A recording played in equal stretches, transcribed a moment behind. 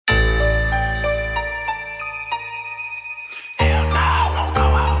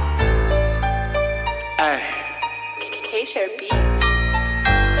Future beats. We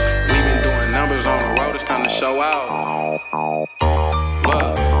been doing numbers on the road, it's time to show out.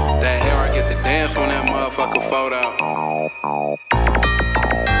 Look, that hare get the dance when that motherfucker fold out.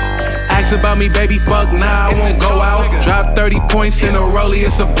 Ask about me, baby, fuck nah, I won't go out. Drop 30 points in a rollie,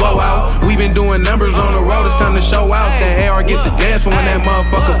 it's a blowout. We been doing numbers on the road, it's time to show out. That hare get the dance when that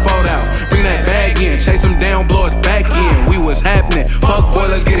motherfucker fold out. Bring that bag in, chase them down, blow us back in. We was happening, fuck boy,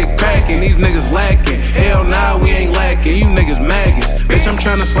 let's get it cracking. These niggas lacking, hell nah, we ain't lacking. You niggas maggots, bitch, I'm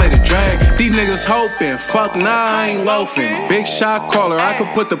tryna slay the drag. These niggas hoping, fuck nah, I ain't loafing. Big shot caller, I could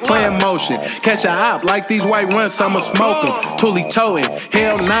put the play in motion. Catch a op like these white runs, I'ma smoke them. Toolie towing,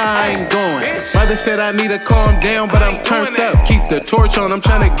 hell nah, I ain't going. Mother said I need to calm down, but I'm turned up. Keep the torch on, I'm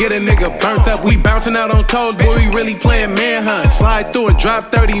tryna get a nigga burnt up. We bouncing out on toes, boy, we really playing manhunt. Slide through and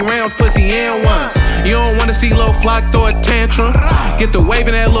drop 30 rounds, pussy and one. You don't wanna see Lil Flock throw a tantrum? Get the wave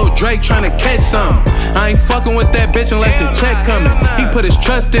in that little Drake tryna catch some. I ain't fucking with that bitch unless the check coming. He put his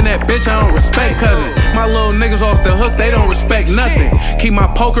trust in that bitch, I don't respect cousin. My little niggas off the hook, they don't respect nothing. Keep my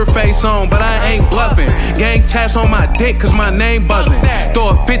poker face on, but I ain't bluffing. Gang tats on my dick, cause my name buzzing.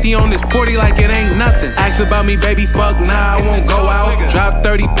 Throw a 50 on this 40 like it ain't nothing. Ask about me, baby, fuck nah, I won't go out. Drop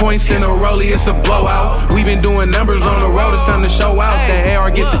 30 points in a rollie, it's a blowout. We been doing numbers on the road, it's time to show out. That hare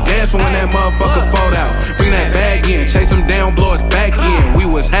get the dance when that motherfucker fold out. Bring that bag in, chase them down, blow us back in. We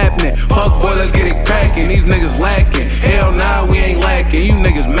was happening, fuck boy, let's get it cracking. These niggas lacking, hell nah, we ain't lacking. You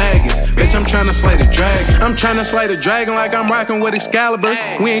niggas maggots, bitch, I'm tryna slay the dragon. I'm tryna slay the dragon like I'm rocking with Excalibur.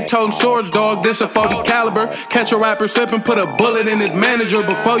 We ain't toting swords, dog, this a 40 caliber. Catch a rapper slipping, put a bullet in his manager.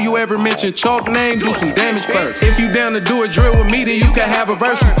 Before you ever mention chalk name, do some damage first. If you down to do a drill with me, then you can have a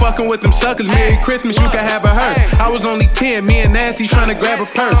verse. You fucking with them suckers, Merry Christmas, you can have a hearse. I was only 10, me and Nasty tryna grab a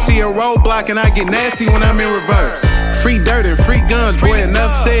purse. See a roadblock and I get nasty when I'm in reverse. Free dirt and free guns, boy,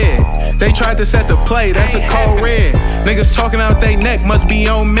 enough said. They tried to set the play, that's a cold red. Niggas talking out they neck, must be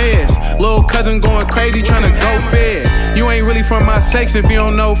on meds. Lil' cousin going crazy, tryna go fed. You ain't really from my section if you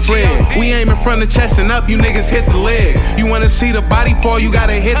don't know Fred. We aiming from the chest and up, you niggas hit the leg. You wanna see the body fall, you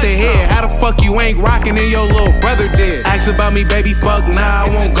gotta hit the head. How the fuck you ain't rocking and your little brother did? Ask about me, baby, fuck nah, I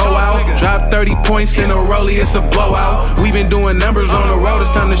won't go out. Drop 30 points in a rollie, it's a blowout. We been doing numbers on the road,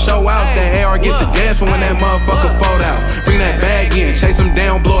 it's time to show out. That hare get the dance when that motherfucker fold out. Bring that bag in, chase them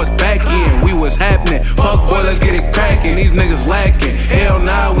down, blow us back in. We was happening, fuck boy, let's get it cracking. These niggas lacking, hell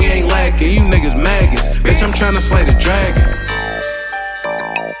nah, we ain't lacking. You niggas maggots, bitch, I'm tryna slay the dragon.